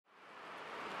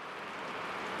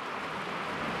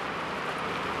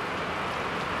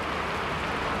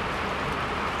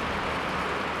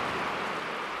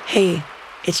Hey,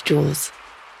 it's Jules.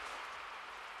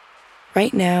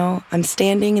 Right now, I'm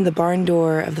standing in the barn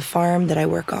door of the farm that I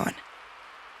work on,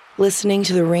 listening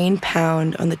to the rain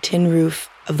pound on the tin roof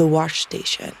of the wash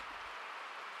station.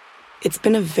 It's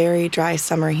been a very dry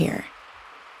summer here.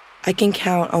 I can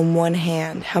count on one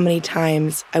hand how many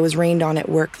times I was rained on at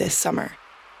work this summer.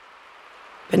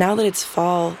 But now that it's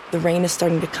fall, the rain is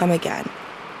starting to come again,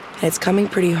 and it's coming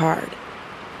pretty hard.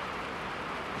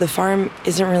 The farm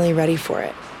isn't really ready for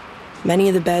it. Many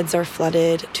of the beds are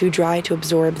flooded, too dry to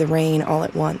absorb the rain all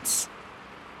at once.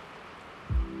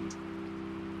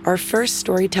 Our first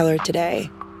storyteller today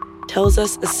tells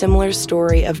us a similar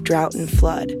story of drought and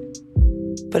flood,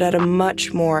 but at a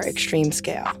much more extreme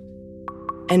scale,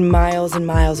 and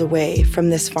miles away from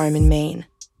this farm in Maine.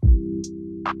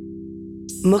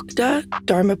 Mukta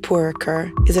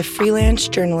Dharmapurkar is a freelance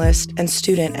journalist and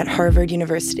student at Harvard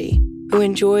University who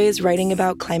enjoys writing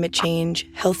about climate change,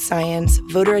 health science,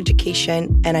 voter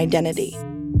education, and identity.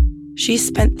 She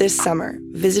spent this summer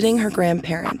visiting her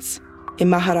grandparents in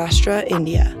Maharashtra,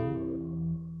 India.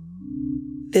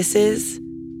 This is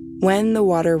When the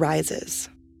Water Rises.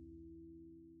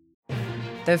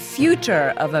 The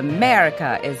future of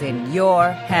America is in your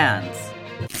hands.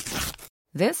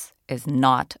 This is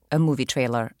not a movie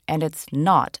trailer, and it's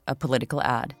not a political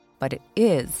ad, but it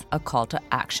is a call to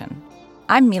action.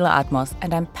 I'm Mila Atmos,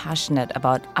 and I'm passionate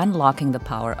about unlocking the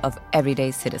power of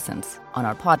everyday citizens. On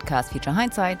our podcast, Future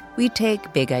Hindsight, we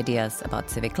take big ideas about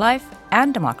civic life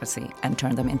and democracy and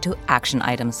turn them into action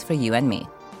items for you and me.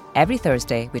 Every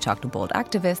Thursday, we talk to bold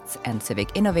activists and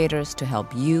civic innovators to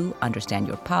help you understand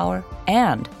your power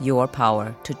and your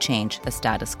power to change the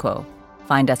status quo.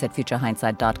 Find us at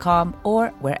futurehindsight.com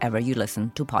or wherever you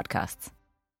listen to podcasts.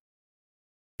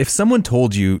 If someone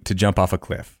told you to jump off a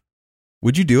cliff,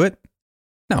 would you do it?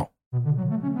 No.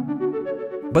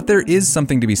 But there is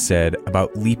something to be said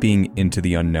about leaping into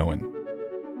the unknown.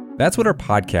 That's what our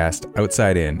podcast,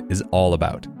 Outside In, is all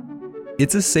about.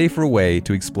 It's a safer way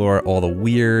to explore all the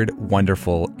weird,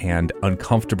 wonderful, and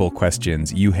uncomfortable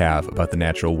questions you have about the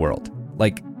natural world.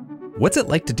 Like, what's it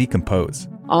like to decompose?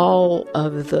 All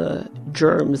of the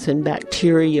germs and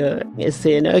bacteria is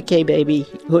saying, okay, baby,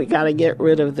 we got to get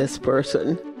rid of this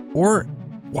person. Or,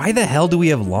 why the hell do we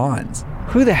have lawns?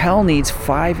 Who the hell needs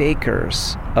 5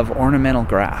 acres of ornamental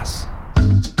grass?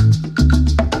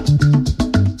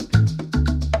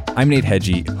 I'm Nate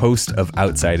Hedgie, host of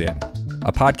Outside In,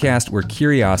 a podcast where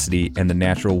curiosity and the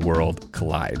natural world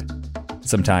collide.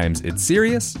 Sometimes it's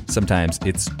serious, sometimes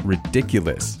it's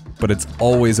ridiculous, but it's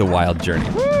always a wild journey.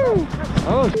 Woo!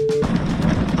 Oh.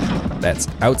 That's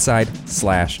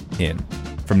Outside/In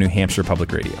from New Hampshire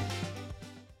Public Radio.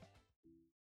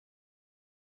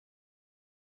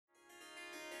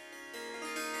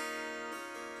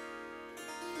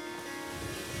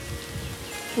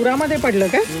 पुरामध्ये पडलं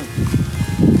काय?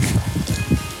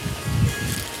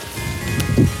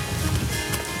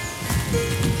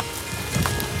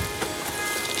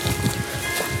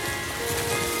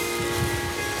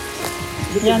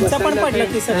 यांचा पण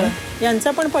पडलं की सगळं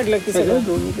यांचा पण पडलं की सगळं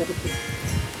दोन्ही करते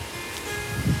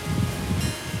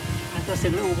आता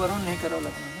सगळं उभं राहून नाही करावं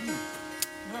लागणार.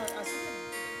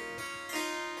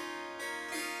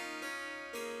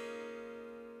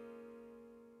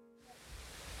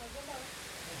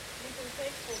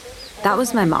 That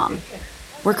was my mom.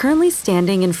 We're currently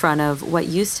standing in front of what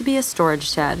used to be a storage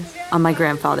shed on my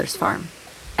grandfather's farm.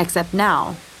 Except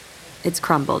now, it's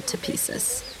crumbled to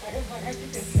pieces.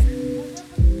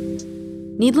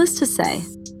 Needless to say,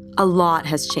 a lot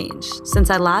has changed since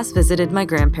I last visited my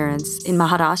grandparents in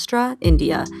Maharashtra,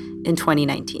 India, in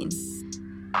 2019.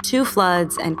 2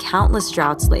 floods and countless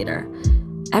droughts later,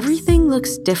 everything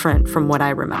looks different from what I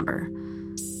remember.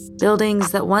 Buildings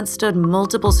that once stood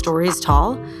multiple stories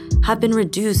tall have been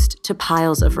reduced to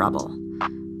piles of rubble.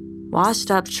 Washed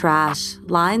up trash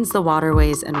lines the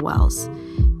waterways and wells,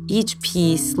 each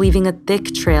piece leaving a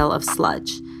thick trail of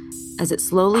sludge as it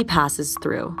slowly passes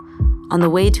through on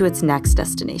the way to its next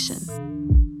destination.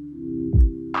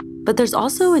 But there's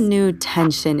also a new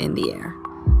tension in the air,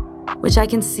 which I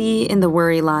can see in the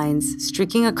worry lines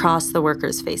streaking across the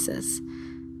workers' faces,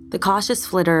 the cautious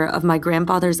flitter of my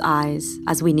grandfather's eyes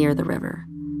as we near the river.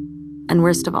 And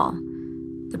worst of all,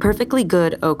 the perfectly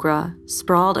good okra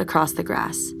sprawled across the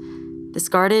grass,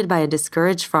 discarded by a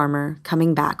discouraged farmer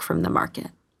coming back from the market.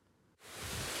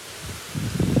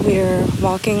 We're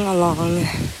walking along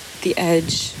the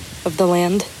edge of the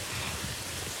land.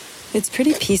 It's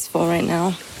pretty peaceful right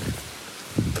now.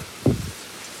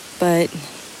 But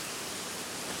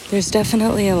there's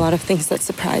definitely a lot of things that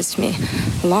surprised me.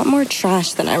 A lot more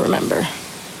trash than I remember.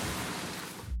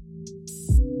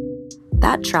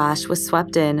 That trash was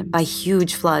swept in by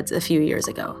huge floods a few years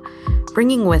ago,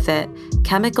 bringing with it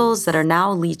chemicals that are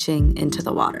now leaching into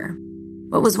the water.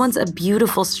 What was once a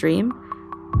beautiful stream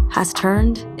has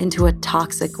turned into a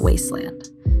toxic wasteland.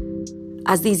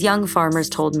 As these young farmers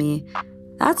told me,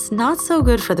 that's not so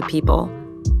good for the people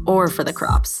or for the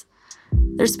crops.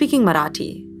 They're speaking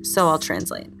Marathi, so I'll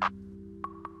translate.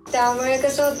 त्यामुळे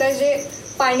कसं होतं जे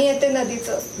पाणी येते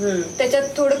नदीचं त्याच्यात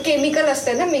थोडं chemical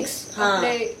असते ना mix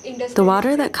The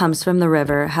water that comes from the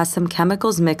river has some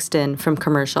chemicals mixed in from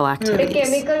commercial activities.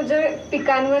 Chemical जर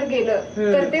पिकांवर गेलं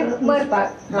तर ते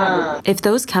मरतात. If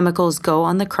those chemicals go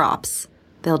on the crops,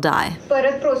 they'll die.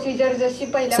 परत प्रोसिजर जशी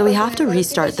पहिल्या So we have to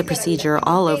restart the procedure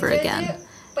all over again.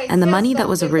 And the money that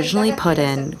was originally put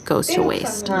in goes to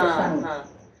waste.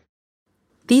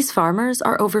 These farmers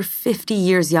are over 50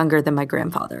 years younger than my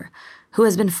grandfather, who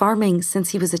has been farming since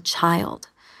he was a child.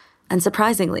 And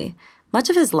surprisingly, much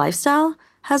of his lifestyle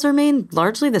has remained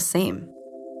largely the same.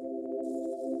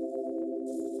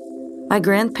 My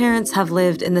grandparents have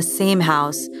lived in the same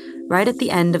house right at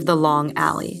the end of the long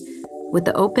alley, with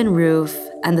the open roof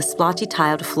and the splotchy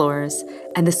tiled floors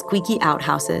and the squeaky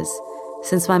outhouses,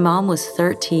 since my mom was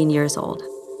 13 years old.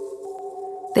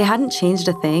 They hadn't changed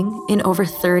a thing in over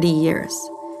 30 years.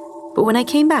 But when I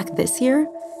came back this year,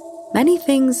 many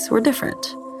things were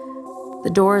different. The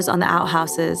doors on the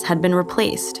outhouses had been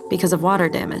replaced because of water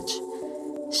damage.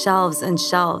 Shelves and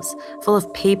shelves full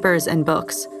of papers and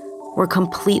books were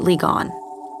completely gone.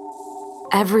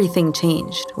 Everything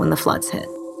changed when the floods hit.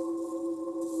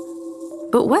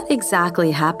 But what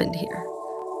exactly happened here?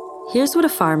 Here's what a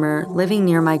farmer living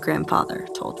near my grandfather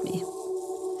told me.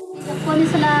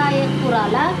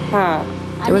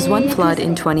 There was one flood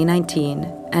in 2019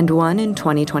 and one in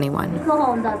 2021.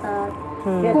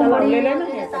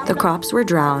 The crops were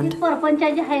drowned,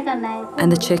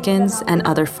 and the chickens and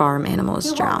other farm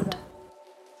animals drowned.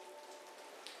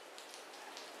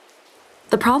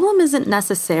 The problem isn't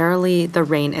necessarily the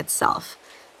rain itself.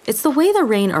 It's the way the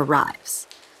rain arrives.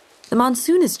 The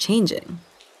monsoon is changing.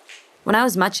 When I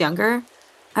was much younger,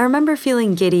 I remember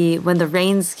feeling giddy when the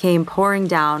rains came pouring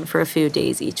down for a few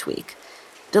days each week,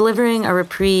 delivering a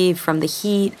reprieve from the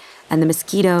heat and the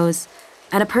mosquitoes,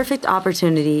 and a perfect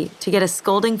opportunity to get a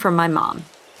scolding from my mom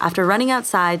after running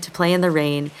outside to play in the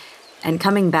rain and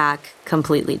coming back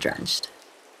completely drenched.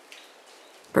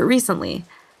 But recently,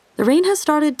 the rain has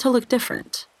started to look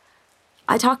different.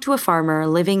 I talked to a farmer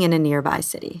living in a nearby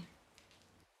city.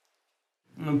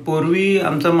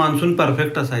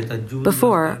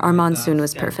 Before, our monsoon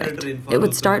was perfect. It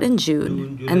would start in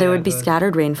June, and there would be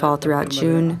scattered rainfall throughout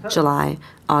June, July,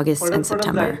 August, and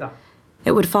September.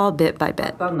 It would fall bit by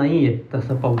bit.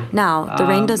 Now, the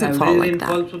rain doesn't fall like that.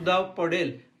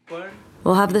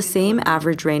 We'll have the same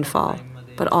average rainfall,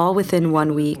 but all within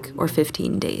 1 week or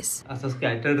 15 days.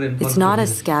 It's not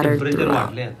as scattered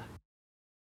throughout.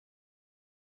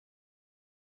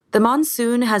 The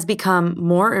monsoon has become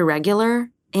more irregular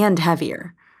and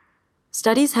heavier.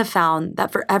 Studies have found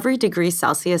that for every degree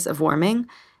Celsius of warming,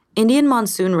 Indian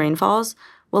monsoon rainfalls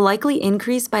will likely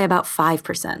increase by about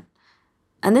 5%.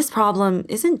 And this problem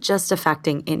isn't just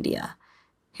affecting India.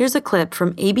 Here's a clip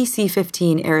from ABC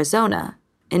 15 Arizona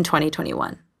in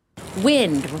 2021.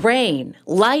 Wind, rain,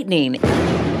 lightning,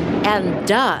 and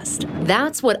dust.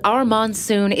 That's what our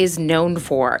monsoon is known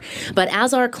for. But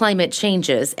as our climate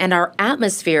changes and our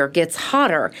atmosphere gets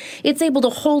hotter, it's able to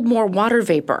hold more water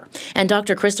vapor. And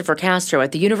Dr. Christopher Castro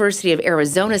at the University of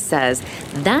Arizona says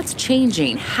that's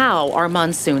changing how our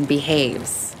monsoon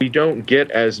behaves. We don't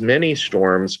get as many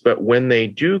storms, but when they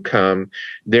do come,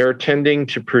 they're tending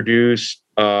to produce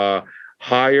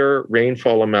higher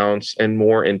rainfall amounts and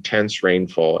more intense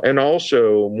rainfall, and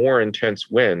also more intense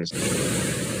winds.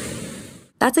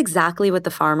 That's exactly what the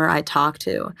farmer I talked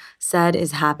to said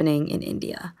is happening in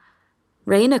India.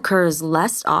 Rain occurs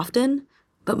less often,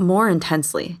 but more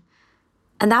intensely.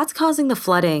 And that's causing the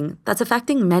flooding that's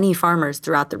affecting many farmers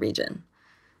throughout the region.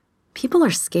 People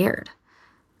are scared.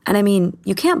 And I mean,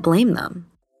 you can't blame them.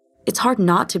 It's hard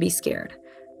not to be scared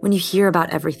when you hear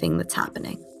about everything that's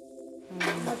happening.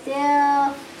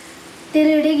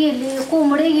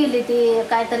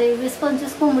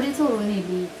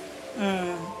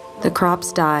 The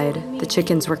crops died, the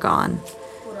chickens were gone.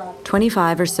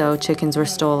 25 or so chickens were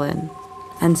stolen,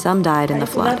 and some died in the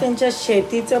flood.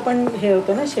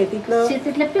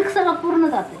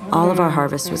 All of our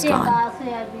harvest was gone.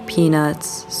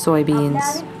 Peanuts,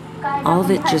 soybeans, all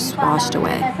of it just washed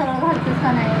away.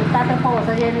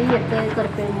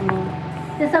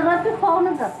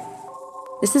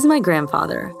 This is my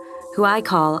grandfather, who I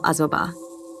call Azoba,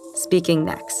 speaking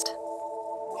next.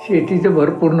 शेतीचं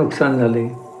भरपूर नुकसान झाले.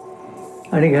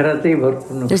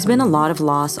 There's been a lot of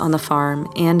loss on the farm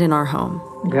and in our home.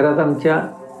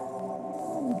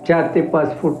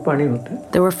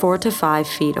 There were 4 to 5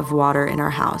 feet of water in our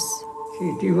house.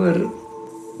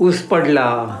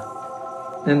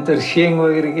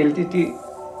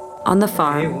 On the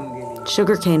farm,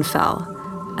 sugarcane fell,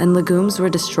 and legumes were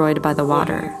destroyed by the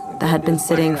water that had been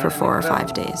sitting for 4 or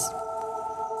 5 days.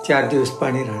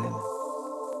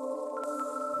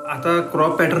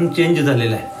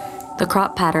 The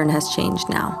crop pattern has changed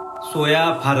now.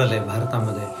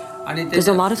 There's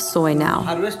a lot of soy now,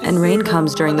 and rain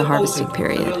comes during the harvesting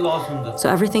period, so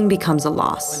everything becomes a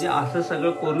loss. The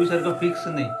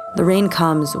rain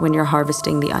comes when you're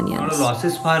harvesting the onions.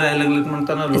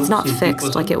 It's not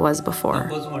fixed like it was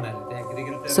before.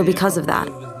 So because of that,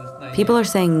 people are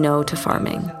saying no to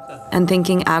farming and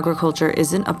thinking agriculture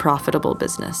isn't a profitable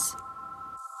business.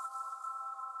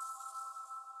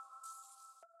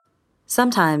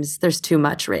 Sometimes there's too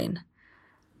much rain.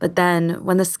 But then,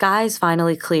 when the skies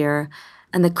finally clear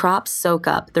and the crops soak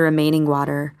up the remaining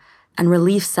water and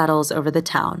relief settles over the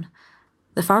town,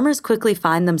 the farmers quickly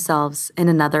find themselves in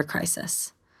another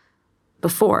crisis.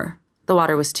 Before, the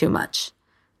water was too much.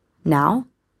 Now,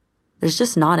 there's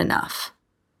just not enough.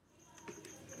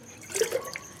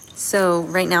 So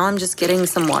right now I'm just getting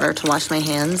some water to wash my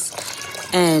hands,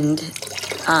 and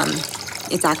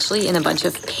it's actually in a bunch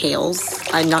of pails.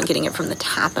 I'm not getting it from the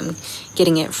tap. I'm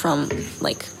getting it from,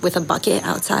 with a bucket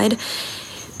outside,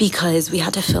 because we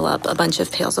had to fill up a bunch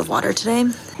of pails of water today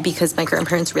because my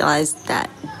grandparents realized that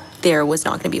there was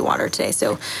not going to be water today.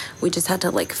 So we just had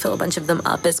to, fill a bunch of them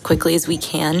up as quickly as we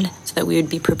can so that we would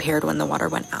be prepared when the water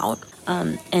went out,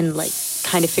 and,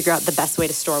 kind of figure out the best way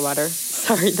to store water.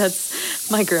 Sorry,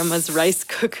 that's my grandma's rice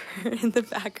cooker in the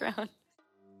background.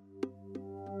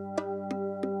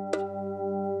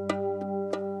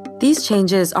 These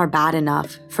changes are bad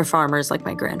enough for farmers like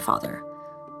my grandfather,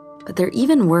 but they're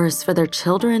even worse for their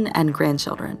children and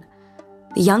grandchildren,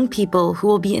 the young people who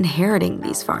will be inheriting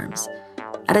these farms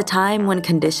at a time when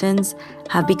conditions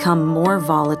have become more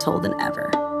volatile than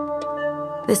ever.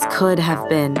 This could have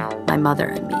been my mother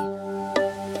and me.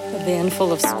 A van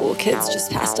full of school kids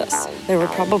just passed us. There were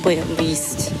probably at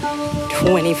least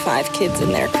 25 kids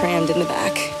in there crammed in the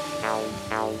back.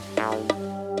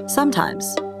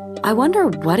 Sometimes, I wonder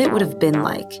what it would have been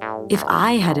like if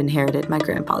I had inherited my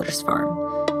grandfather's farm,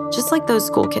 just like those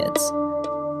school kids.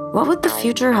 What would the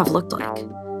future have looked like?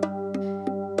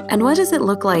 And what does it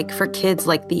look like for kids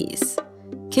like these?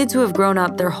 Kids who have grown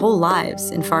up their whole lives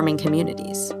in farming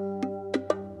communities.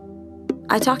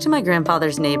 I talked to my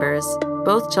grandfather's neighbors,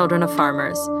 both children of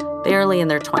farmers, barely in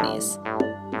their 20s.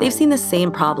 They've seen the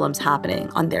same problems happening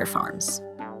on their farms.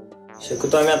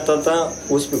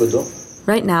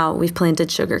 Right now, we've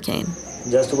planted sugarcane.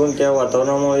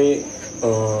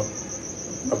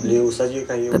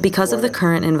 But because of the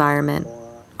current environment,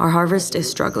 our harvest is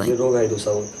struggling.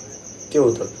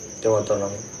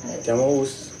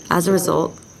 As a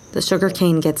result, the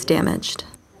sugarcane gets damaged.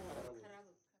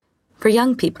 For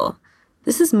young people,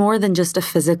 this is more than just a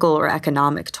physical or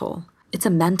economic toll. It's a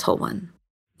mental one.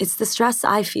 It's the stress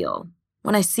I feel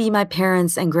when I see my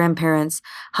parents and grandparents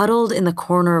huddled in the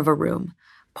corner of a room,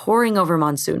 poring over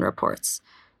monsoon reports,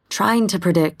 trying to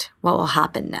predict what will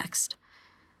happen next.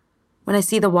 When I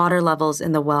see the water levels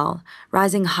in the well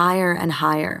rising higher and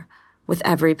higher with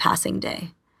every passing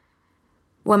day.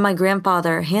 When my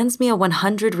grandfather hands me a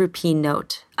 100 rupee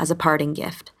note as a parting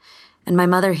gift, and my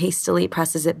mother hastily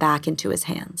presses it back into his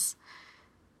hands.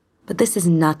 But this is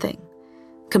nothing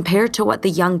compared to what the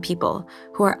young people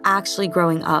who are actually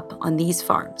growing up on these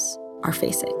farms are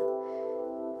facing.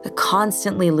 The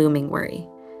constantly looming worry,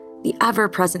 the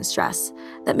ever-present stress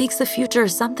that makes the future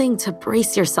something to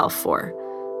brace yourself for,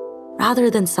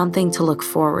 rather than something to look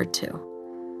forward to.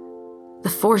 The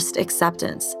forced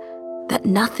acceptance that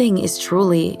nothing is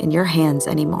truly in your hands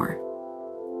anymore,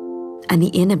 and the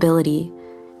inability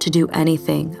to do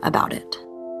anything about it.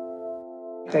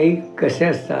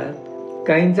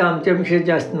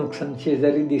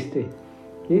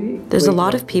 There's a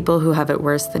lot of people who have it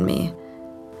worse than me,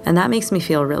 and that makes me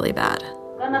feel really bad.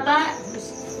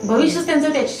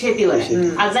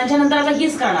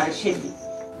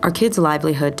 Our kids'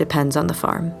 livelihood depends on the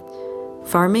farm.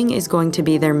 Farming is going to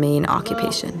be their main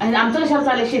occupation.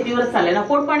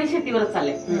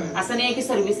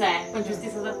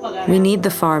 We need the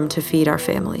farm to feed our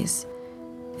families.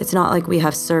 It's not like we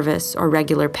have service or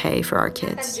regular pay for our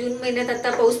kids.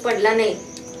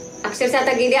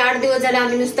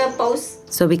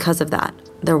 So because of that,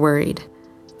 they're worried.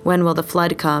 When will the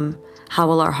flood come? How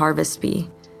will our harvest be?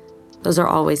 Those are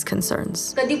always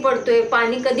concerns. कधी पडतोय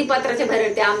पाणी कधी पात्राच्या बाहेर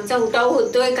येते आमचा उठाव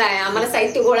होतोय काय आम्हाला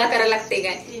साहित्य गोळा करायला लागते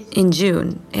काय In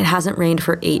June, it hasn't rained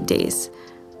for 8 days.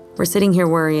 We're sitting here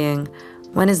worrying,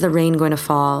 when is the rain going to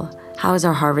fall? How is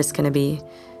our harvest going to be?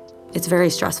 It's very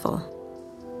stressful.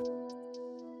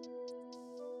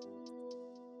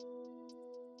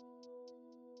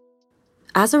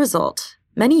 As a result,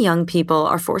 many young people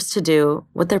are forced to do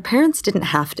what their parents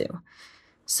didn't have to: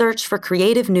 search for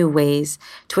creative new ways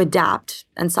to adapt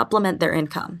and supplement their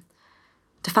income,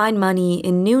 to find money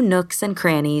in new nooks and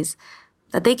crannies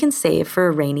that they can save for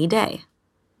a rainy day.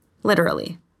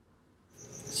 Literally.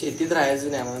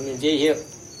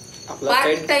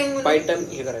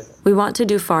 We want to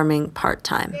do farming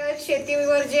part-time.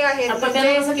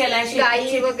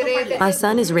 My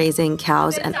son is raising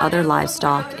cows and other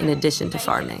livestock in addition to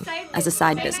farming as a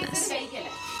side business.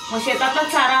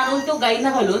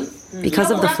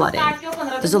 Because of the flooding,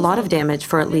 there's a lot of damage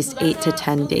for at least 8 to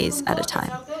 10 days at a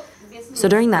time. So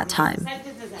during that time,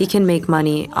 he can make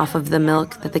money off of the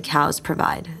milk that the cows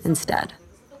provide instead.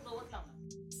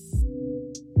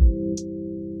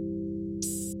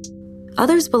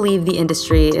 Others believe the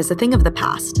industry is a thing of the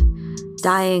past,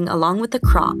 dying along with the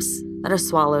crops that are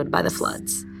swallowed by the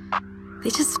floods. They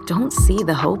just don't see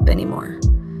the hope anymore.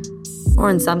 Or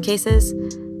in some cases,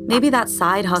 maybe that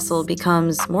side hustle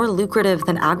becomes more lucrative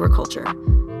than agriculture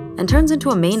and turns into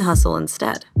a main hustle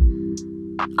instead.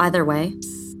 Either way,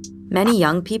 many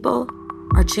young people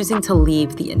are choosing to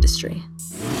leave the industry.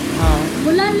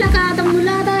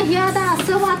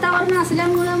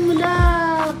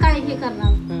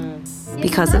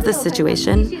 Because of this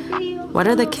situation, what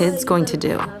are the kids going to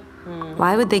do?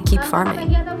 Why would they keep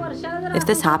farming? If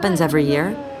this happens every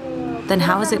year, then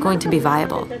how is it going to be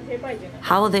viable?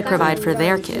 How will they provide for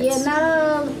their kids?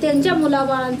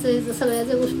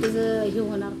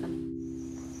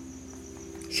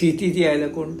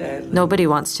 Nobody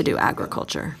wants to do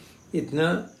agriculture.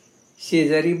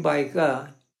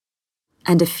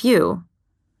 And a few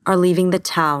are leaving the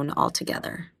town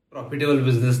altogether.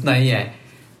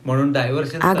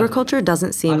 Agriculture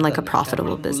doesn't seem like a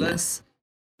profitable business.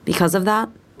 Because of that,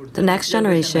 the next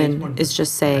generation is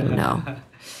just saying no.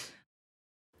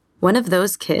 One of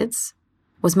those kids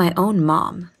was my own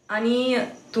mom.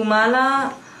 I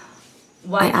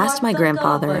asked my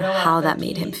grandfather how that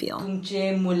made him feel.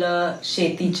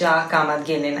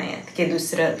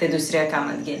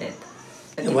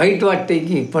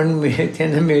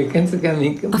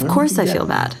 Of course I feel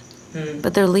bad.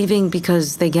 But they're leaving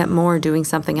because they get more doing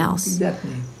something else.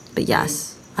 Exactly. But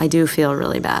yes, I do feel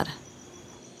really bad.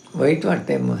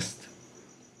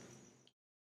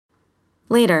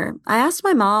 Later, I asked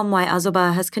my mom why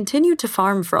Azoba has continued to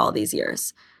farm for all these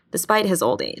years, despite his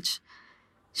old age.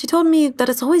 She told me that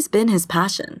it's always been his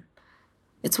passion.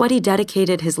 It's what he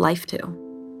dedicated his life to.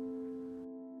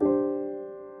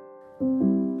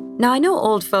 Now, I know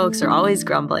old folks are always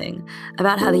grumbling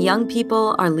about how the young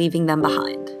people are leaving them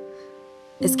behind,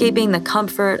 escaping the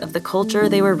comfort of the culture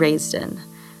they were raised in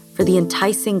for the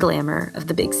enticing glamour of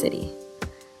the big city.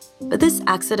 But this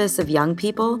exodus of young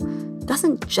people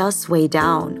doesn't just weigh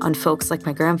down on folks like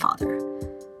my grandfather.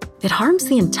 It harms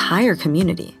the entire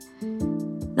community.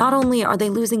 Not only are they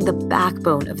losing the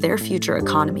backbone of their future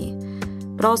economy,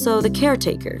 but also the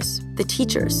caretakers, the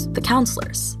teachers, the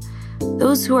counselors,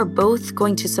 those who are both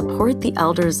going to support the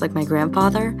elders like my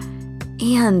grandfather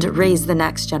and raise the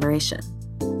next generation.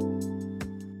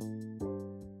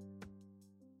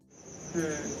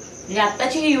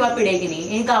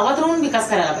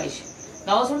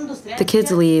 The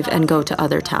kids leave and go to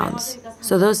other towns,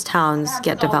 so those towns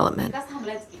get development.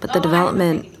 But the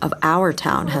development of our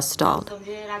town has stalled.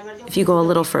 If you go a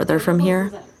little further from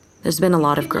here, there's been a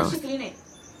lot of growth.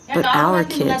 But our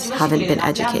kids haven't been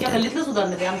educated.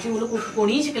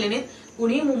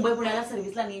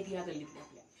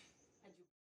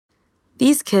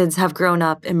 These kids have grown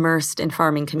up immersed in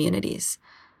farming communities.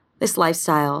 This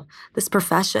lifestyle, this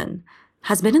profession,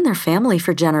 has been in their family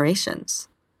for generations.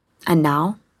 And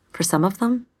now, for some of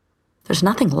them, there's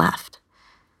nothing left.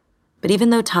 But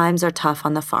even though times are tough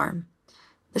on the farm,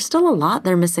 there's still a lot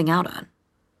they're missing out on.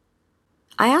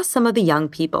 I asked some of the young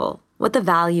people what the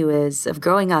value is of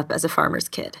growing up as a farmer's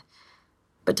kid.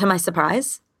 But to my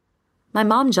surprise, my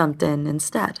mom jumped in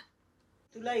instead.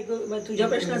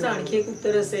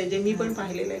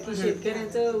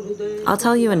 I'll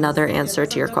tell you another answer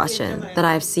to your question that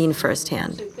I have seen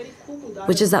firsthand,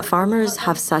 which is that farmers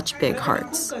have such big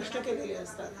hearts.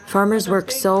 Farmers work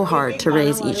so hard to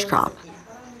raise each crop,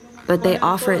 but they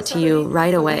offer it to you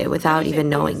right away without even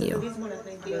knowing you.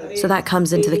 So that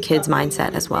comes into the kids'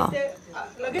 mindset as well.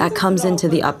 That comes into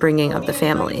the upbringing of the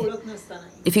family.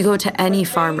 If you go to any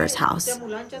farmer's house,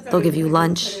 they'll give you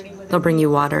lunch, they'll bring you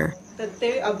water.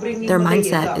 Their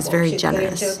mindset is very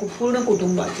generous.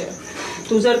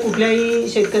 तू जर कुठल्याही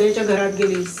शेतकऱ्याच्या घरात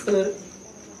गेलीस तर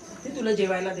ते तुला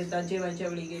जेवायला देतात जेवायच्या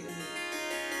वेळी गेली.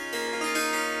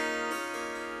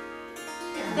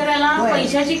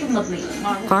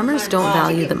 Farmers don't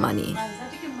value the money.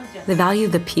 They value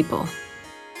the people.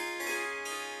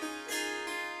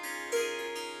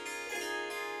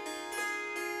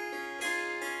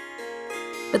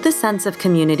 But this sense of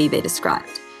community they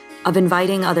described, of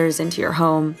inviting others into your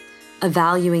home, of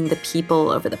valuing the people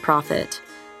over the profit,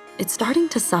 it's starting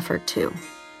to suffer too.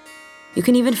 You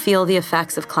can even feel the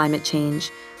effects of climate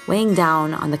change weighing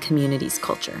down on the community's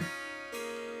culture.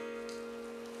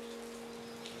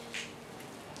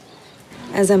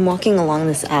 As I'm walking along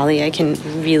this alley, I can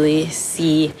really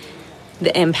see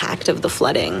the impact of the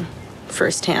flooding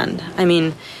firsthand. I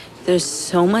mean, there's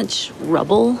so much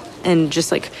rubble and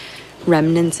just like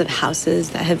remnants of houses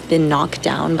that have been knocked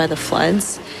down by the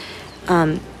floods.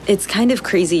 It's kind of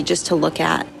crazy just to look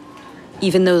at,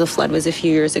 even though the flood was a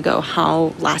few years ago,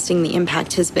 how lasting the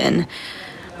impact has been.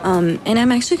 And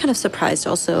I'm actually kind of surprised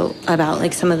also about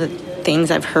like some of the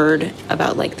things I've heard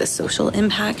about like the social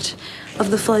impact of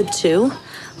the flood too.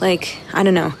 Like, I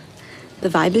don't know, the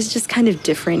vibe is just kind of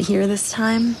different here this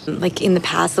time. Like in the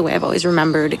past, the way I've always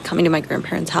remembered coming to my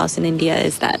grandparents' house in India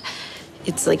is that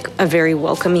it's like a very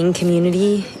welcoming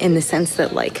community in the sense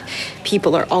that like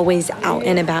people are always out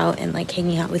and about and like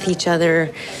hanging out with each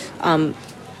other,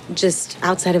 just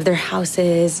outside of their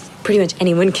houses. Pretty much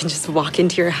anyone can just walk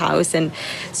into your house and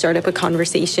start up a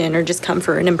conversation or just come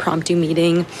for an impromptu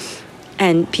meeting.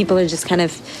 And people are just kind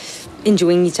of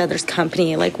enjoying each other's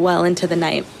company like well into the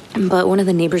night. But one of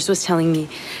the neighbors was telling me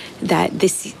that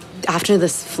after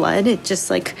this flood, it just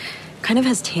like kind of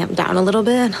has tamped down a little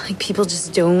bit. Like people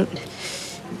just don't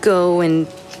go and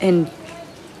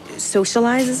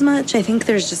socialize as much. I think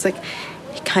there's just like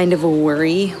kind of a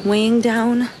worry weighing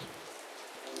down.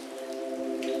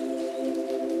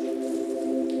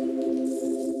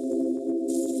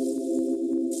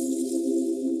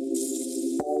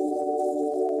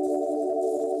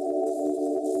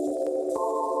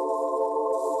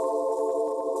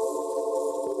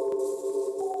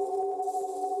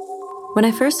 When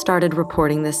I first started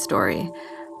reporting this story,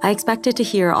 I expected to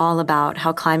hear all about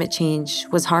how climate change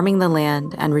was harming the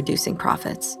land and reducing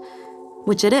profits,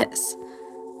 which it is.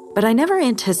 But I never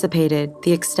anticipated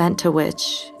the extent to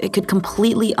which it could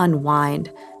completely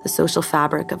unwind the social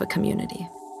fabric of a community.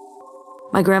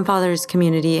 My grandfather's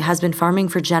community has been farming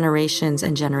for generations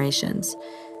and generations,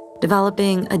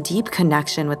 developing a deep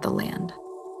connection with the land.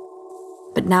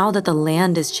 But now that the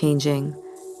land is changing,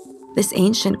 this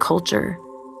ancient culture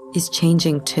is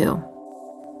changing too.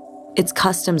 Its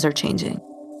customs are changing.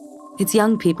 Its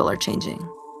young people are changing.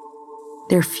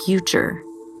 Their future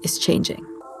is changing.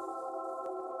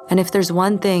 And if there's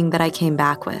one thing that I came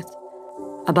back with,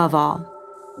 above all,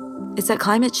 it's that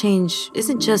climate change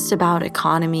isn't just about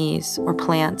economies or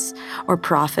plants or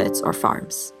profits or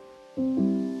farms.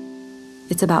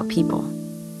 It's about people.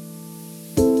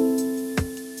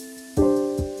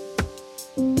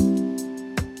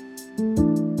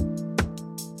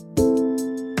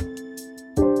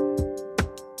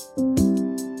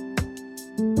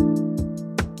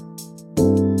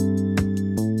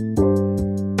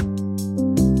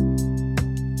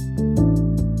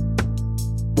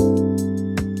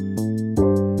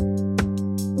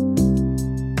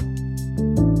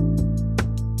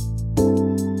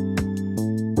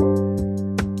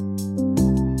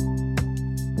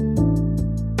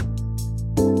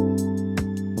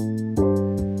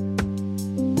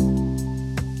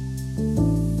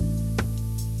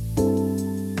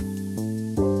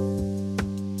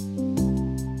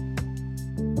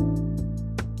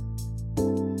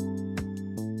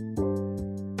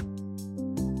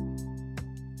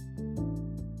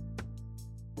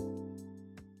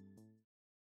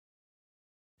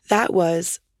 That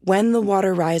was When the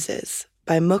Water Rises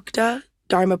by Mukta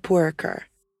Dharmapurkar.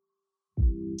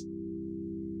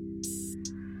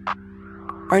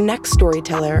 Our next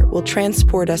storyteller will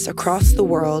transport us across the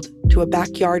world to a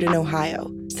backyard in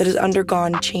Ohio that has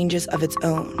undergone changes of its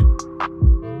own.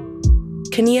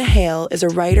 Kania Hale is a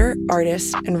writer,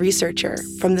 artist, and researcher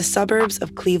from the suburbs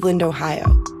of Cleveland,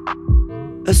 Ohio.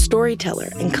 A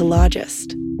storyteller and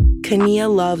collagist,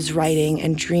 Kania loves writing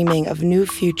and dreaming of new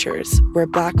futures where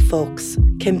Black folks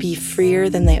can be freer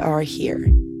than they are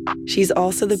here. She's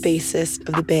also the bassist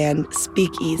of the band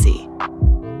Speakeasy.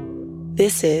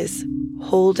 This is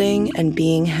Holding and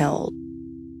Being Held.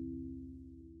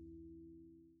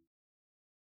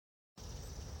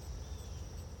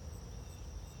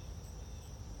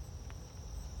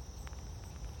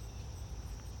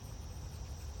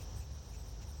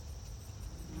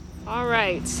 All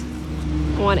right.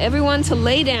 I want everyone to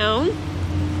lay down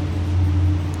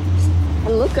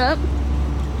and look up.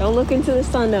 Don't look into the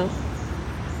sun, though.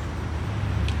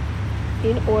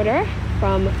 In order,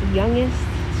 from youngest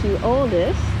to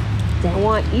oldest, I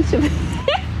want each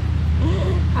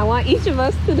of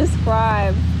us to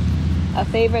describe a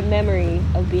favorite memory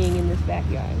of being in this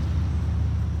backyard.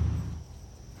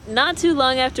 Not too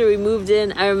long after we moved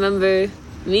in, I remember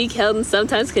me, Kelton,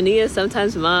 sometimes Kania,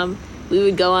 sometimes Mom, we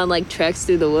would go on like treks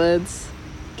through the woods.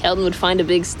 Kelton would find a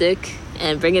big stick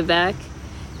and bring it back.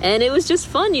 And it was just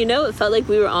fun, you know? It felt like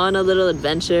we were on a little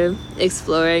adventure,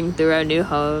 exploring through our new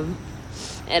home.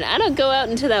 And I don't go out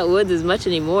into that woods as much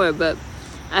anymore, but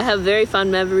I have very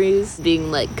fond memories being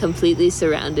like completely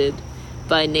surrounded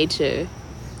by nature.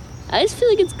 I just feel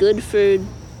like it's good for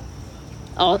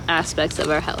all aspects of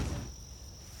our health.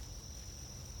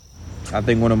 I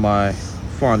think one of my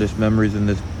fondest memories in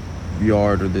this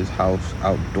yard or this house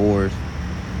outdoors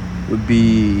would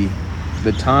be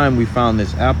the time we found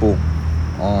this apple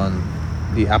on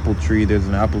the apple tree. There's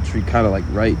an apple tree kind of like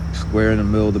right square in the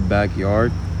middle of the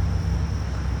backyard.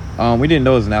 We didn't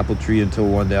know it was an apple tree until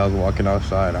one day I was walking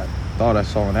outside. I thought I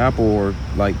saw an apple or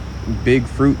like big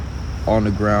fruit on the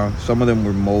ground. Some of them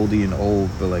were moldy and old,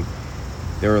 but like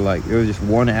there was just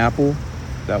one apple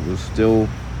that was still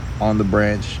on the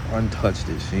branch, untouched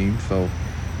it seemed. So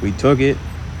we took it,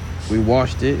 we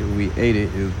washed it, and we ate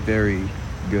it. It was very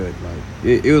good. Like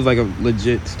it was like a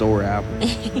legit store apple.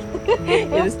 It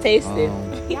was tasty.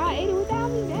 Y'all ate it without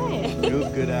me, dang. It was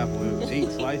a good apple. It was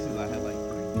 8 slices. I had like 3.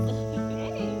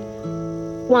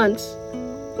 Once,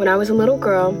 when I was a little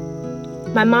girl,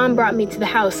 my mom brought me to the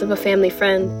house of a family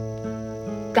friend.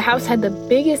 The house had the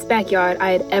biggest backyard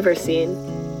I had ever seen.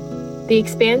 The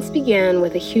expanse began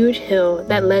with a huge hill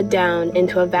that led down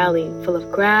into a valley full of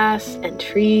grass and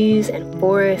trees and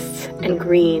forests and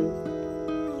green.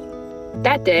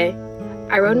 That day,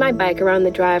 I rode my bike around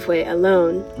the driveway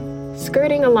alone,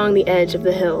 skirting along the edge of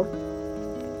the hill.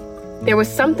 There was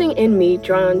something in me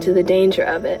drawn to the danger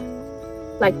of it,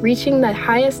 like reaching the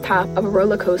highest top of a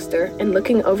roller coaster and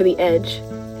looking over the edge,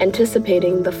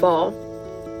 anticipating the fall.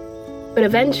 But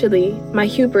eventually, my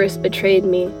hubris betrayed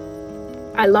me.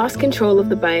 I lost control of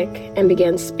the bike and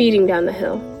began speeding down the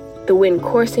hill, the wind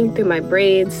coursing through my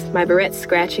braids, my barrette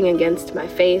scratching against my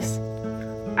face.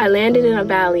 I landed in a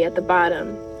valley at the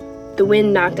bottom, the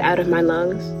wind knocked out of my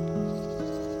lungs.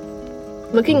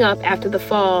 Looking up after the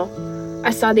fall,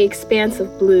 I saw the expanse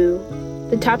of blue,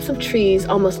 the tops of trees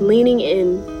almost leaning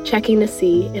in, checking to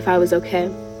see if I was okay.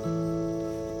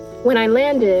 When I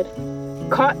landed,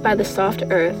 caught by the soft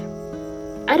earth,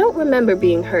 I don't remember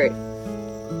being hurt.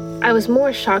 I was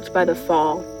more shocked by the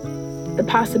fall, the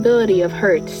possibility of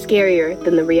hurt scarier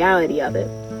than the reality of it.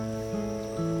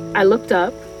 I looked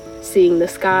up, seeing the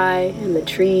sky and the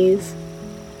trees.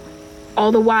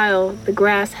 All the while, the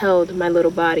grass held my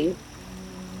little body.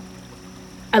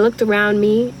 I looked around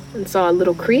me and saw a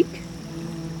little creek,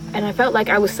 and I felt like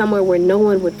I was somewhere where no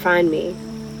one would find me,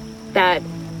 that,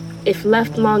 if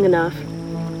left long enough,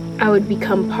 I would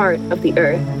become part of the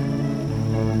earth.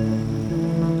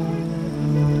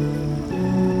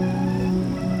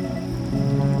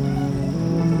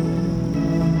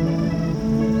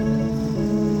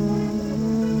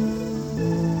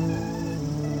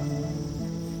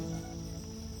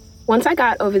 Once I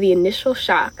got over the initial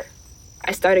shock,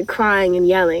 I started crying and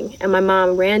yelling, and my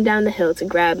mom ran down the hill to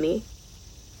grab me.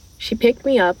 She picked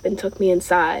me up and took me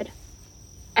inside.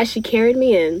 As she carried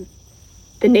me in,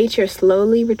 the nature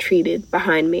slowly retreated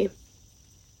behind me.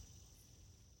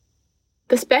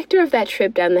 The specter of that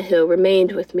trip down the hill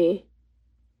remained with me.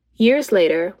 Years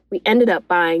later, we ended up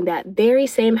buying that very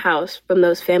same house from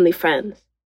those family friends.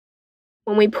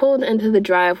 When we pulled into the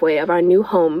driveway of our new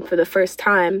home for the first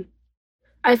time,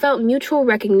 I felt mutual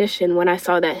recognition when I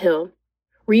saw that hill,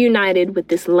 reunited with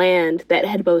this land that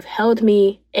had both held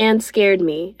me and scared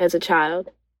me as a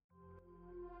child.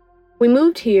 We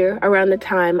moved here around the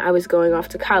time I was going off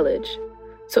to college,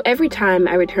 so every time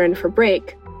I returned for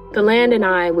break, the land and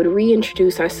I would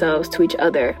reintroduce ourselves to each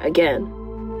other again.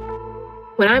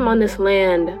 When I'm on this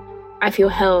land, I feel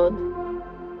held.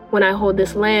 When I hold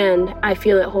this land, I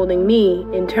feel it holding me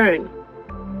in turn.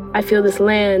 I feel this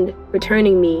land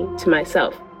returning me to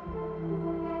myself.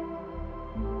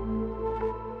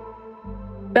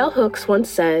 Bell Hooks once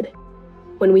said,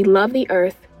 "When we love the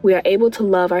earth, we are able to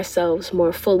love ourselves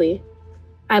more fully."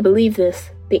 I believe this.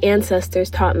 The ancestors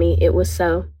taught me it was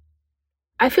so.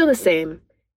 I feel the same.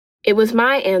 It was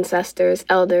my ancestors,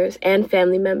 elders, and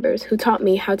family members who taught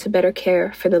me how to better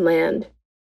care for the land.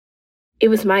 It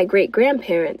was my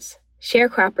great-grandparents,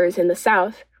 sharecroppers in the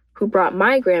South, who brought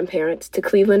my grandparents to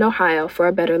Cleveland, Ohio for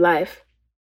a better life.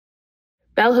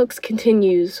 Bell Hooks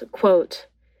continues, quote,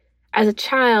 "As a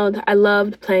child, I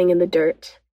loved playing in the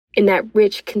dirt, in that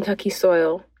rich Kentucky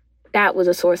soil. That was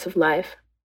a source of life.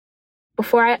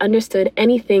 Before I understood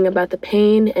anything about the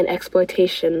pain and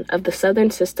exploitation of the Southern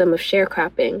system of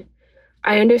sharecropping,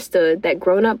 I understood that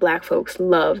grown-up Black folks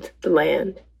loved the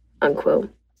land," unquote.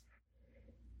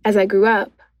 As I grew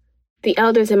up, the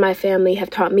elders in my family have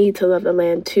taught me to love the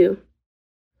land too.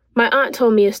 My aunt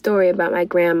told me a story about my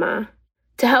grandma.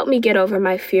 To help me get over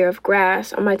my fear of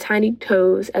grass on my tiny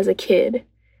toes as a kid,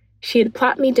 she had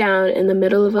plopped me down in the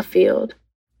middle of a field,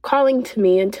 calling to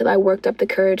me until I worked up the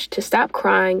courage to stop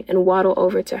crying and waddle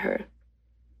over to her.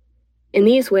 In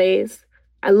these ways,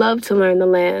 I loved to learn the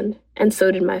land, and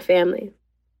so did my family.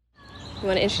 You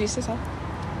want to introduce yourself?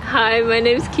 Hi, my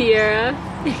name's Kiera.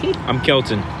 I'm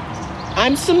Kelton.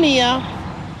 I'm Samia.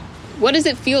 What does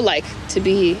it feel like to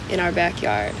be in our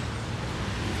backyard?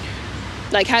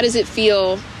 Like, how does it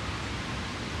feel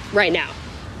right now?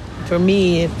 For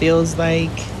me, it feels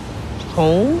like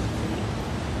home.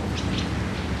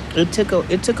 It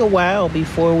took a while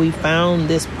before we found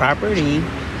this property,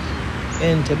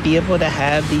 and to be able to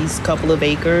have these couple of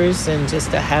acres and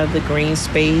just to have the green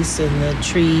space and the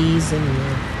trees and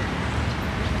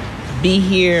be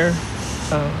here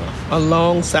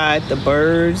alongside the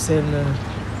birds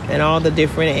and all the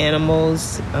different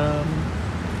animals.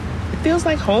 It feels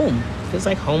like home. It feels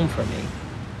like home for me.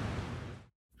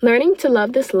 Learning to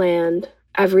love this land,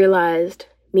 I've realized,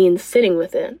 means sitting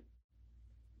with it.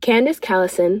 Candace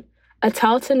Callison, a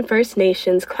Tahltan First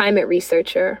Nations climate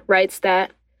researcher, writes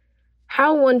that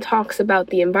how one talks about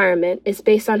the environment is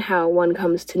based on how one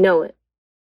comes to know it.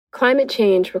 Climate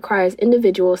change requires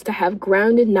individuals to have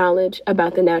grounded knowledge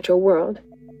about the natural world.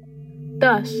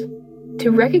 Thus,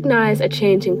 to recognize a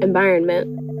changing environment,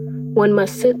 one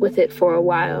must sit with it for a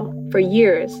while, for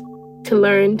years, to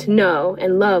learn to know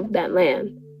and love that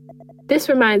land. This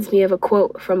reminds me of a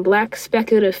quote from Black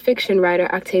speculative fiction writer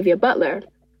Octavia Butler,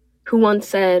 who once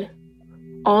said,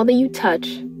 "All that you touch,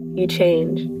 you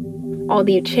change. All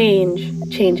that you change,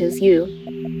 changes you."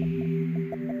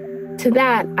 To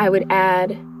that, I would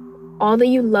add, all that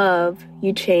you love,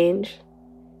 you change.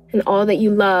 And all that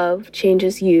you love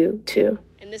changes you, too.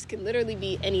 And this could literally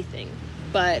be anything,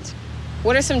 but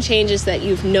what are some changes that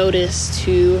you've noticed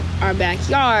to our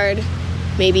backyard,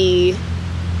 maybe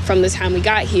from the time we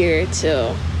got here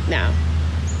till now?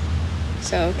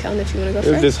 So, Kelton, if you want to go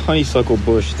There's first. this honeysuckle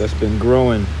bush that's been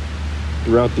growing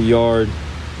throughout the yard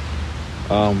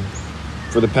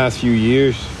for the past few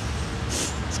years.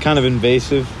 It's kind of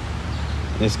invasive,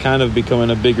 and it's kind of becoming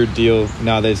a bigger deal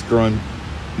now that it's growing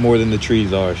more than the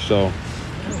trees are. So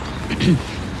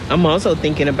I'm also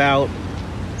thinking about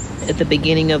at the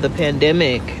beginning of the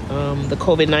pandemic, the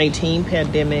COVID-19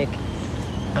 pandemic,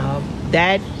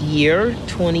 that year,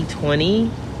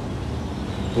 2020,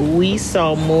 we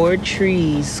saw more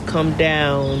trees come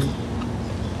down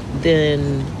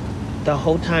than the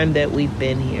whole time that we've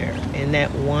been here in that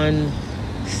 1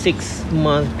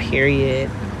 6-month period.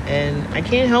 And I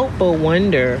can't help but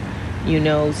wonder,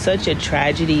 such a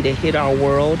tragedy to hit our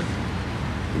world,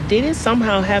 did it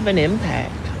somehow have an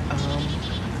impact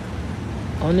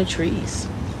on the trees?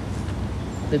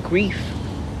 The grief,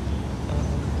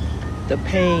 the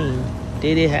pain,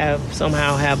 did it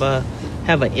somehow have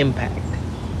an impact?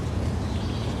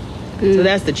 So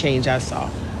that's the change I saw.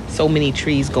 So many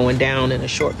trees going down in a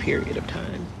short period of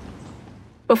time.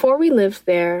 Before we lived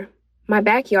there, my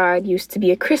backyard used to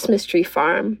be a Christmas tree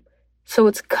farm, so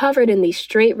it's covered in these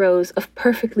straight rows of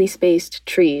perfectly spaced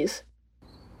trees.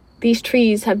 These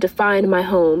trees have defined my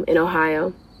home in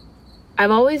Ohio.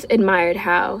 I've always admired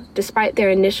how, despite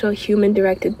their initial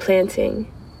human-directed planting,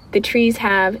 the trees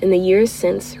have, in the years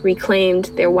since, reclaimed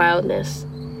their wildness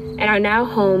and are now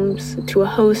homes to a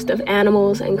host of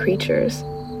animals and creatures.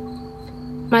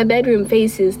 My bedroom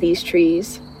faces these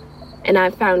trees, and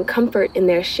I've found comfort in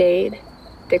their shade,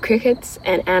 the crickets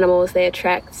and animals they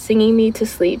attract singing me to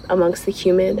sleep amongst the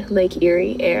humid Lake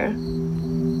Erie air.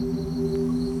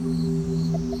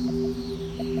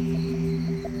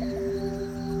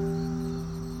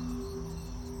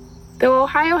 Though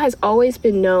Ohio has always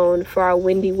been known for our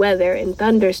windy weather and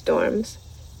thunderstorms,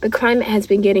 the climate has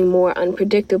been getting more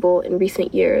unpredictable in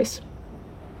recent years.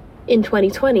 In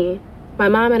 2020, my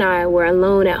mom and I were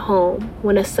alone at home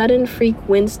when a sudden freak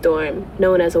windstorm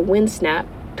known as a wind snap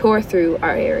tore through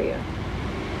our area.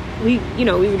 We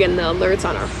were getting the alerts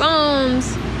on our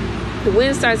phones. The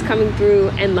wind starts coming through,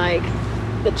 and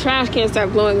the trash cans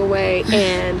start blowing away,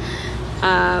 and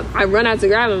I run out to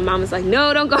grab him. Mom was like,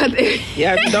 no, don't go out there.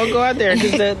 Yeah, don't go out there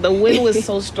because the wind was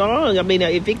so strong. I mean,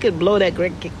 if it could blow that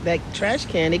trash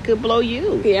can, it could blow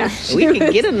you. Yeah. We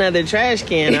could get another trash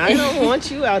can. I don't want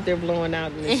you out there blowing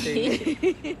out in the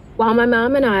street. While my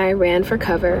mom and I ran for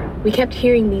cover, we kept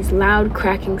hearing these loud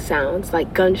cracking sounds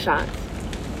like gunshots.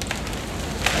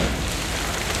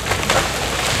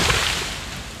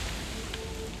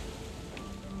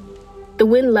 The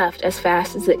wind left as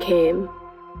fast as it came.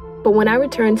 But when I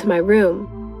returned to my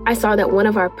room, I saw that one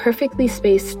of our perfectly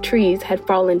spaced trees had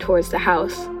fallen towards the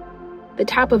house, the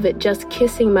top of it just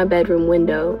kissing my bedroom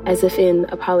window as if in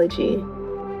apology.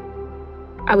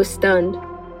 I was stunned.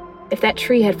 If that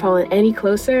tree had fallen any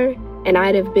closer and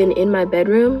I'd have been in my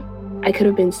bedroom, I could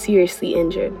have been seriously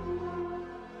injured.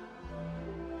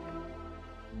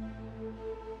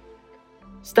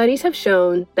 Studies have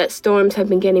shown that storms have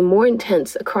been getting more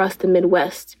intense across the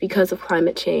Midwest because of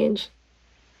climate change.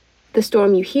 The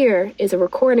storm you hear is a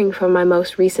recording from my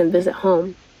most recent visit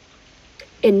home.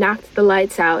 It knocked the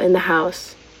lights out in the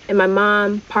house, and my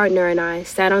mom, partner, and I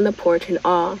sat on the porch in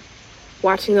awe,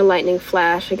 watching the lightning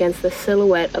flash against the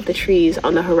silhouette of the trees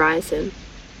on the horizon.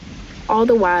 All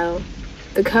the while,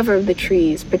 the cover of the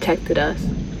trees protected us.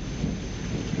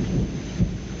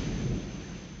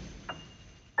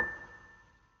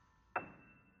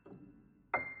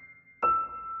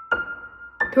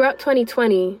 Throughout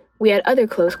 2020, we had other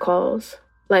close calls,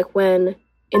 like when,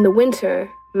 in the winter,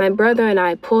 my brother and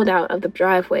I pulled out of the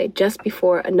driveway just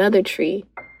before another tree,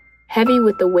 heavy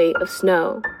with the weight of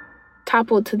snow,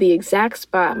 toppled to the exact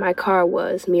spot my car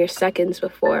was mere seconds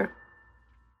before.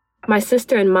 My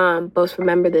sister and mom both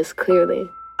remember this clearly.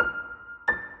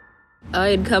 I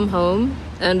had come home,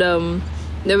 and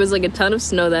there was like a ton of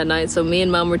snow that night, so me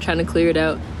and mom were trying to clear it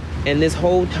out. And this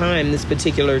whole time, this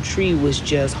particular tree was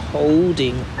just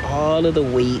holding all of the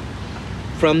weight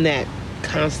from that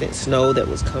constant snow that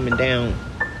was coming down.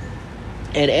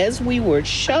 And as we were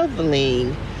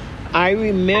shoveling, I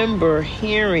remember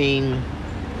hearing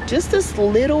just this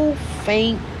little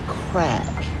faint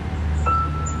crack.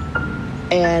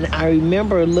 And I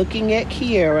remember looking at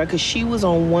Kiera, because she was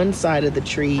on one side of the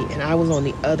tree and I was on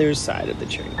the other side of the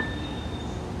tree.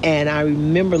 And I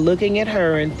remember looking at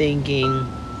her and thinking,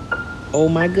 oh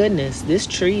my goodness, this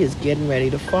tree is getting ready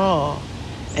to fall.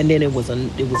 And then it was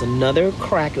another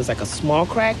crack. It was like a small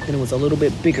crack, then it was a little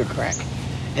bit bigger crack.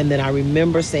 And then I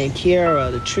remember saying, Kiera,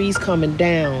 the tree's coming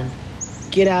down.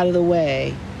 Get out of the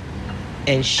way.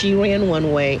 And she ran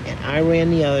one way and I ran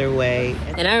the other way.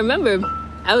 And I remember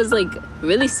I was like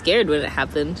really scared when it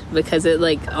happened because it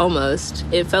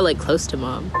felt like close to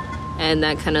mom. And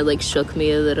that kind of like shook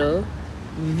me a little.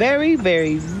 Very,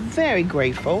 very, very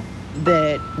grateful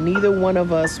that neither one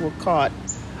of us were caught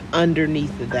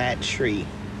underneath that tree,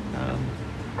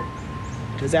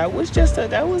 because that was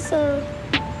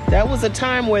a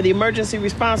time where the emergency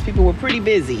response people were pretty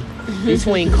busy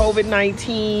between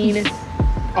COVID-19,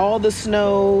 all the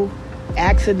snow,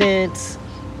 accidents,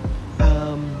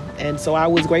 and so I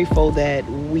was grateful that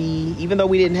even though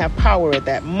we didn't have power at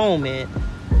that moment,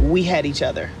 we had each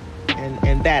other,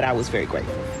 and that I was very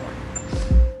grateful for.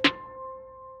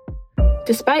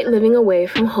 Despite living away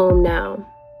from home now,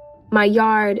 my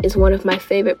yard is one of my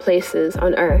favorite places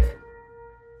on Earth.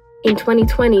 In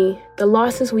 2020, the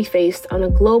losses we faced on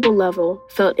a global level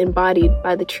felt embodied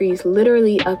by the trees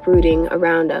literally uprooting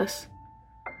around us.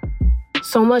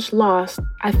 So much lost,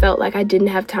 I felt like I didn't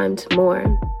have time to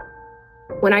mourn.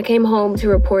 When I came home to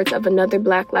reports of another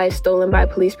Black life stolen by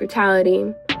police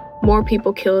brutality, more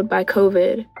people killed by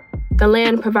COVID, the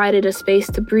land provided a space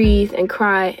to breathe and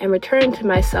cry and return to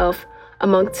myself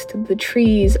amongst the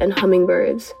trees and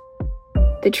hummingbirds.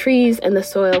 The trees and the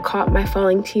soil caught my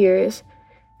falling tears,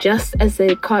 just as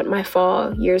they caught my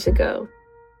fall years ago.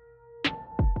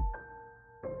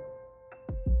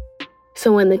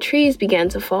 So when the trees began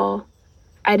to fall,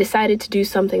 I decided to do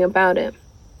something about it.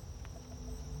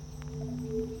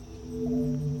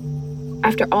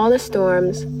 After all the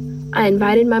storms, I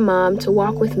invited my mom to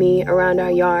walk with me around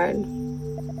our yard.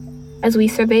 As we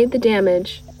surveyed the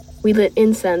damage, we lit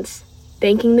incense,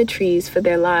 thanking the trees for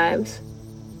their lives.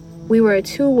 We were a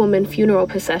 2-woman funeral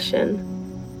procession,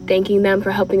 thanking them for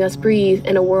helping us breathe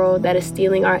in a world that is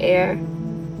stealing our air,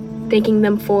 thanking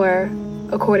them for,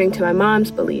 according to my mom's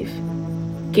belief,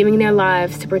 giving their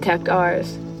lives to protect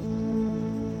ours.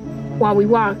 While we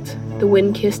walked, the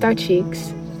wind kissed our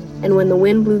cheeks, and when the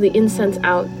wind blew the incense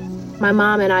out, my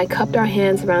mom and I cupped our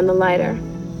hands around the lighter,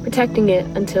 protecting it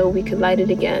until we could light it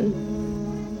again.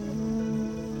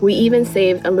 We even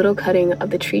saved a little cutting of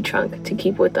the tree trunk to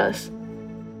keep with us.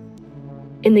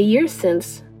 In the years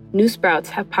since, new sprouts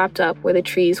have popped up where the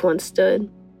trees once stood.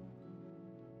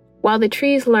 While the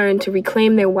trees learn to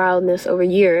reclaim their wildness over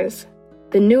years,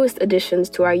 the newest additions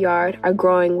to our yard are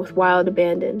growing with wild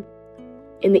abandon.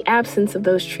 In the absence of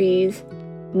those trees,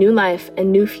 new life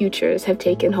and new futures have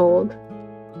taken hold.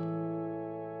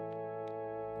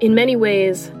 In many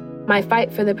ways, my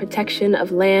fight for the protection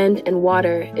of land and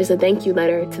water is a thank you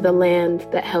letter to the land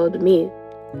that held me.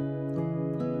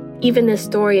 Even this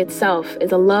story itself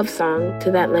is a love song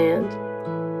to that land.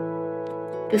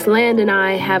 This land and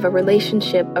I have a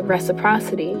relationship of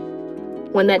reciprocity,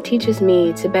 one that teaches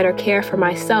me to better care for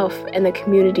myself and the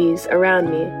communities around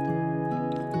me.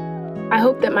 I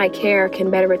hope that my care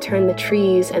can better return the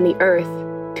trees and the earth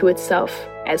to itself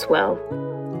as well.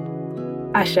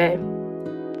 Ashe.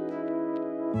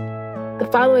 The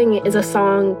following is a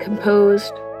song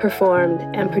composed, performed,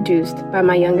 and produced by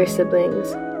my younger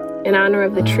siblings in honor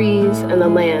of the trees and the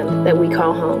land that we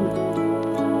call home.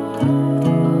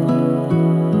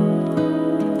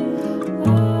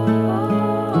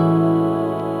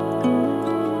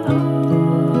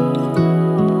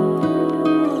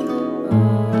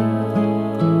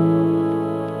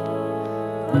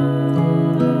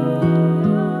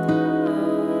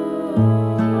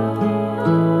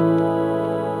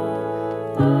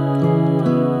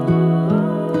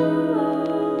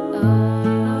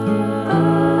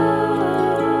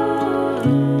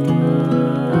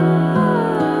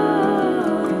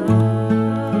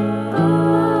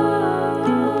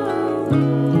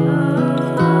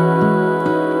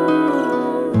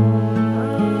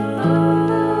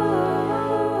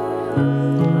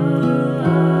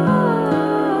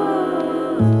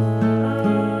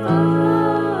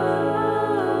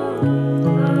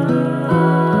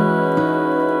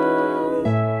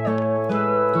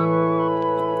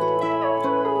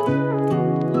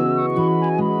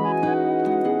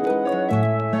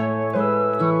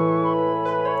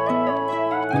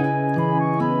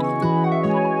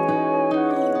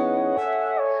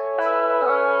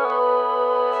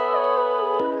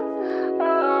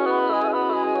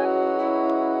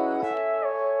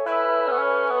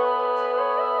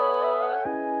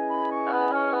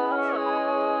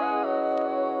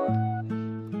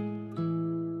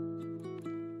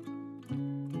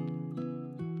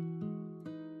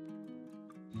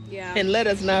 And let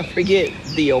us not forget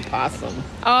the opossum.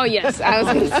 Oh, yes, I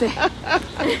was going to say.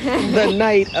 The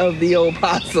night of the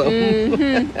opossum.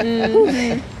 Mm-hmm,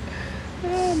 mm-hmm.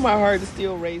 Oh, my heart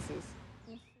still races.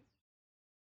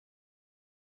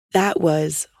 That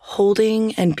was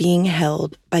Holding and Being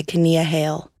Held by Kania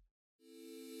Hale.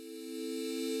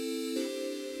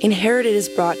 Inherited is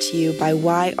brought to you by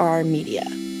YR Media,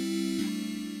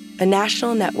 a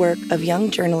national network of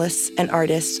young journalists and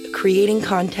artists creating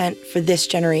content for this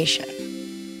generation.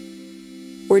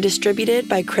 We're distributed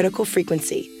by Critical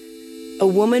Frequency, a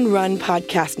woman-run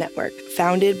podcast network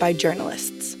founded by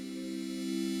journalists.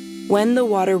 When the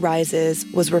Water Rises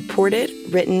was reported,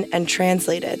 written, and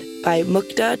translated by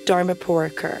Mukta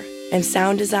Dharmapurkar and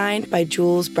sound designed by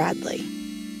Jules Bradley.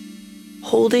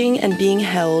 Holding and Being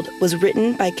Held was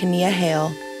written by Kania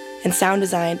Hale and sound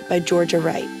designed by Georgia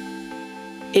Wright.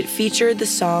 It featured the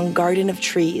song Garden of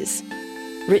Trees,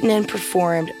 written and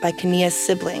performed by Kania's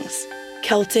siblings,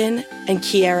 Kelton and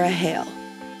Kiara Hale.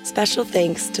 Special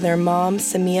thanks to their mom,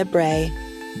 Samia Bray,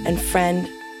 and friend,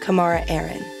 Kamara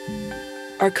Aaron.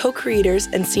 Our co-creators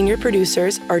and senior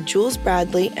producers are Jules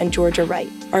Bradley and Georgia Wright.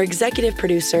 Our executive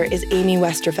producer is Amy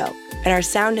Westervelt, and our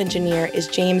sound engineer is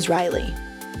James Riley.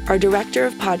 Our director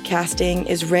of podcasting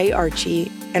is Ray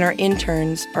Archie, and our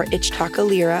interns are Ichtaka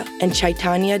Lira and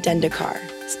Chaitanya Dendekar.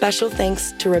 Special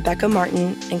thanks to Rebecca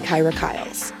Martin and Kyra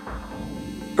Kiles.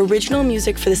 Original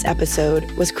music for this episode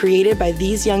was created by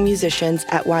these young musicians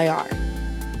at YR: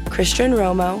 Christian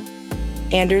Romo,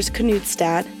 Anders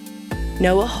Knudstad,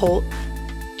 Noah Holt,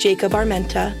 Jacob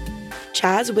Armenta,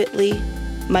 Chaz Whitley,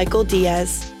 Michael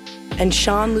Diaz, and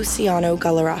Sean Luciano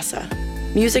Galarasa.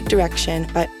 Music direction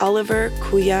by Oliver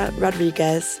Cuya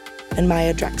Rodriguez and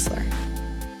Maya Drexler.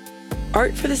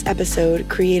 Art for this episode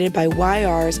created by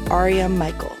YR's Ariam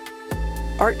Michael.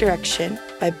 Art direction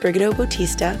by Brigido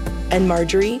Bautista and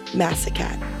Marjorie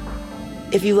Massacat.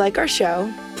 If you like our show,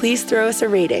 please throw us a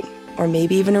rating or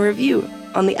maybe even a review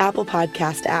on the Apple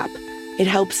Podcast app. It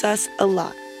helps us a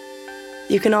lot.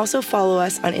 You can also follow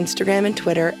us on Instagram and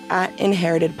Twitter at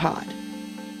InheritedPod.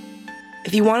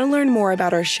 If you want to learn more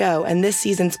about our show and this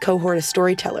season's cohort of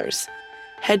storytellers,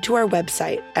 head to our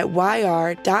website at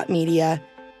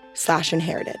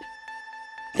yr.media/inherited.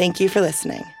 Thank you for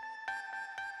listening.